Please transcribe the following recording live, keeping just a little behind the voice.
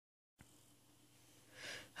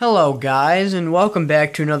Hello guys, and welcome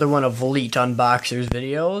back to another one of Elite Unboxer's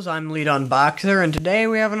videos. I'm Elite Unboxer, and today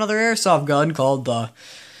we have another airsoft gun called the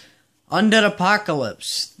Undead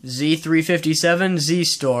Apocalypse Z357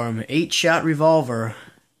 ZSTORM 8-shot revolver.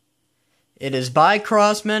 It is by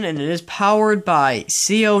Crosman, and it is powered by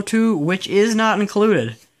CO2, which is not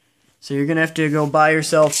included. So you're going to have to go buy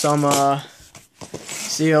yourself some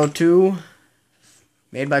CO2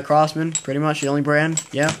 made by Crosman, pretty much the only brand.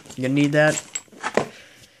 Yeah, you're going to need that.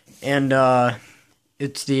 And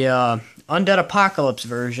it's the Undead Apocalypse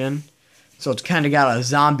version, so it's kind of got a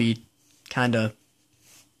zombie kind of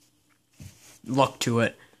look to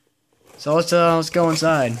it. So let's go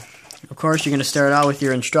inside. Of course, you're gonna start out with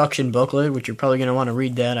your instruction booklet, which you're probably gonna want to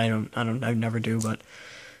read that. I never do, but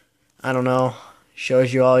I don't know.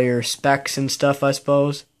 Shows you all your specs and stuff, I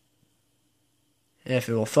suppose. If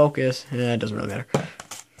it will focus, it doesn't really matter.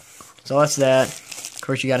 So that's that. Of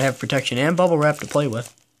course, you gotta have protection and bubble wrap to play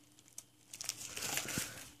with.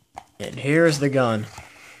 And here's the gun.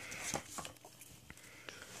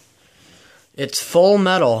 It's full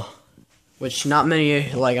metal, which not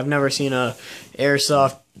many, like, I've never seen a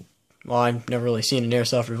airsoft, well, I've never really seen an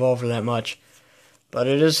airsoft revolver that much, but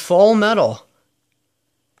it is full metal.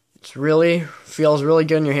 It's really, feels really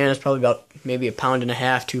good in your hand. It's probably about maybe 1.5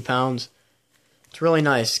 pounds, 2 pounds. It's really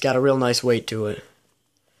nice. It's got a real nice weight to it.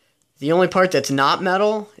 The only part that's not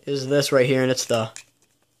metal is this right here, and it's the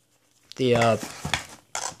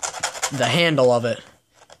handle of it.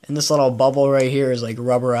 And this little bubble right here is like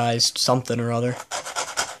rubberized something or other.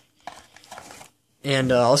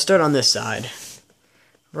 And I'll start on this side.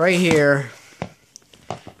 Right here,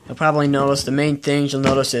 you'll probably notice the main things you'll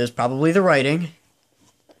notice is probably the writing.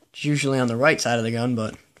 It's usually on the right side of the gun,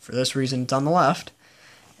 but for this reason it's on the left.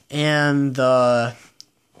 And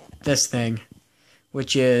this thing,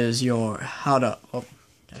 which is your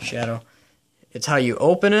shadow. It's how you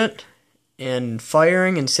open it, and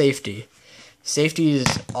firing and safety. Safety is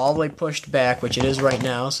all the way pushed back, which it is right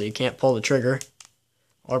now, so you can't pull the trigger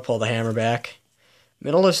or pull the hammer back.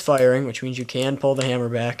 Middle is firing, which means you can pull the hammer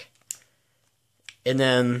back. And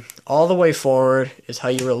then all the way forward is how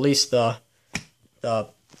you release the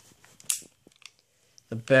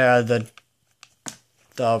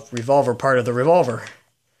revolver part of the revolver,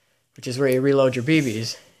 which is where you reload your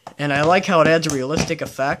BBs. And I like how it adds a realistic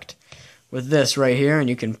effect with this right here, and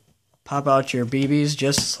you can pop out your BBs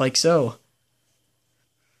just like so.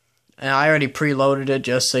 And I already preloaded it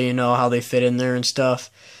just so you know how they fit in there and stuff.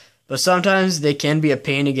 But sometimes they can be a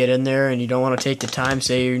pain to get in there, and you don't want to take the time,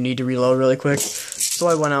 say you need to reload really quick. So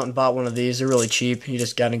I went out and bought one of these. They're really cheap. You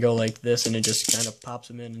just gotta go like this, and it just kind of pops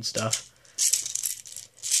them in and stuff.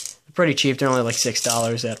 They're pretty cheap. They're only like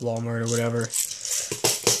 $6 at Walmart or whatever.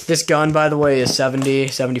 This gun, by the way, is $70,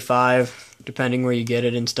 $75, depending where you get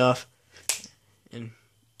it and stuff. And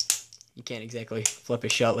you can't exactly flip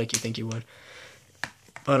it shut like you think you would.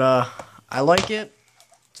 But I like it.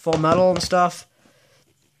 It's full metal and stuff.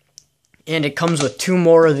 And it comes with 2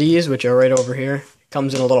 more of these, which are right over here. It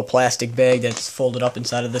comes in a little plastic bag that's folded up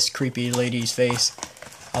inside of this creepy lady's face.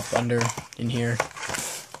 Up under in here.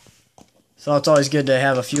 So it's always good to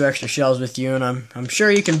have a few extra shells with you. And I'm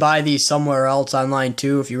sure you can buy these somewhere else online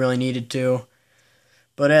too if you really needed to.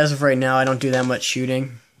 But as of right now, I don't do that much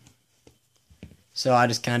shooting. So I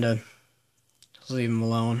just kind of leave them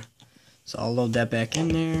alone. So I'll load that back in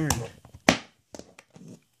there.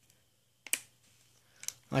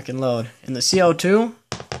 I can load. And the CO2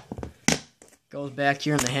 goes back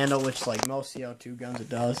here in the handle, which like most CO2 guns it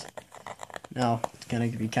does. Now, it's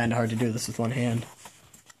going to be kind of hard to do this with one hand.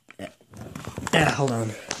 Yeah, hold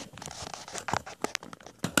on.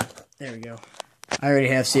 There we go. I already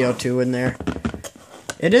have CO2 in there.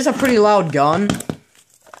 It is a pretty loud gun.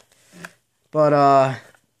 But,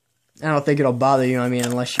 I don't think it'll bother you, I mean,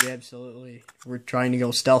 unless you absolutely were trying to go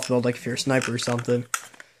stealth mode, like if you're a sniper or something.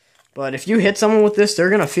 But if you hit someone with this, they're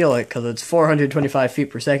going to feel it, because it's 425 feet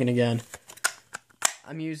per second again.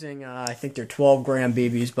 I'm using, I think they're 12-gram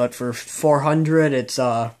BBs, but for 400, it's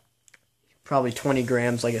probably 20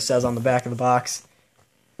 grams, like it says on the back of the box.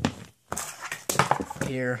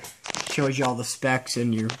 Here, shows you all the specs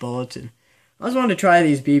and your bullets. And I just wanted to try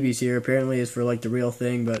these BBs here. Apparently it's for, like, the real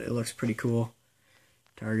thing, but it looks pretty cool.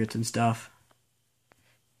 Targets and stuff.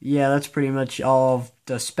 Yeah, that's pretty much all of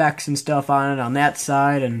the specs and stuff on it on that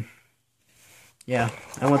side. And yeah,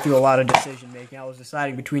 I went through a lot of decision making. I was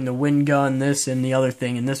deciding between the wind gun, this, and the other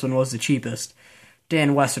thing, and this one was the cheapest.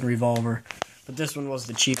 Dan Wesson revolver. But this one was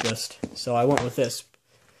the cheapest, so I went with this.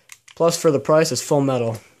 Plus, for the price, it's full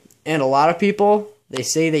metal. And a lot of people, they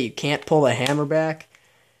say that you can't pull the hammer back.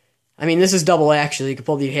 I mean, this is double action. You can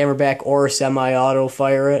pull the hammer back or semi-auto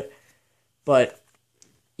fire it. But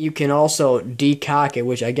you can also decock it,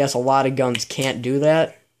 which I guess a lot of guns can't do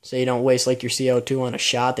that, so you don't waste like your CO2 on a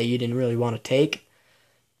shot that you didn't really want to take.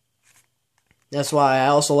 That's why I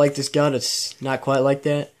also like this gun. It's not quite like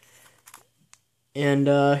that. And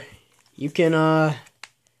you can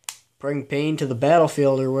bring pain to the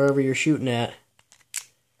battlefield or wherever you're shooting at.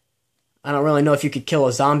 I don't really know if you could kill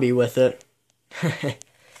a zombie with it. I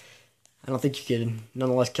don't think you could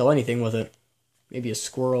nonetheless kill anything with it. Maybe a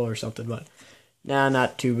squirrel or something, but nah,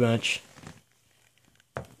 not too much.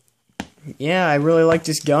 Yeah, I really like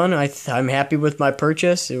this gun. I'm happy with my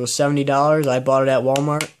purchase. It was $70. I bought it at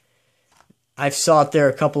Walmart. I saw it there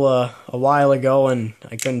a while ago, and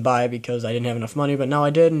I couldn't buy it because I didn't have enough money, but now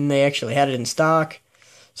I did, and they actually had it in stock.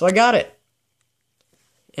 So I got it.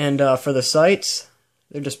 And for the sights,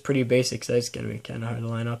 they're just pretty basic sights. It's going to be kind of hard to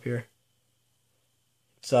line up here.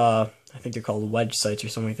 It's, I think they're called wedge sights or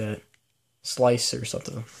something like that. Slice or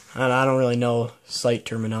something. I don't really know sight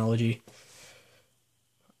terminology.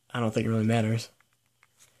 I don't think it really matters.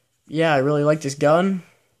 Yeah, I really like this gun.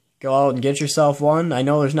 Go out and get yourself one. I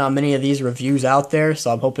know there's not many of these reviews out there,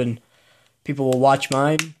 so I'm hoping people will watch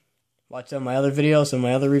mine. Watch some of my other videos, some of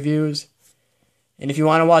my other reviews. And if you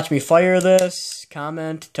want to watch me fire this,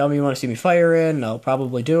 comment, tell me you want to see me fire it, and I'll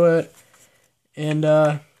probably do it. And,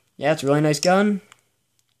 yeah, it's a really nice gun.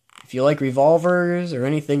 If you like revolvers or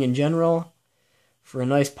anything in general, for a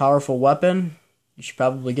nice, powerful weapon, you should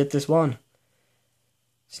probably get this one.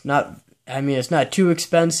 It's not too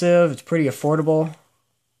expensive. It's pretty affordable.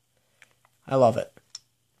 I love it.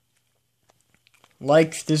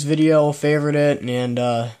 Like this video, favorite it,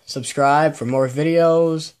 and subscribe for more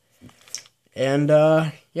videos. And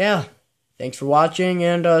yeah, thanks for watching,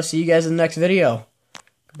 and see you guys in the next video.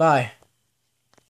 Goodbye.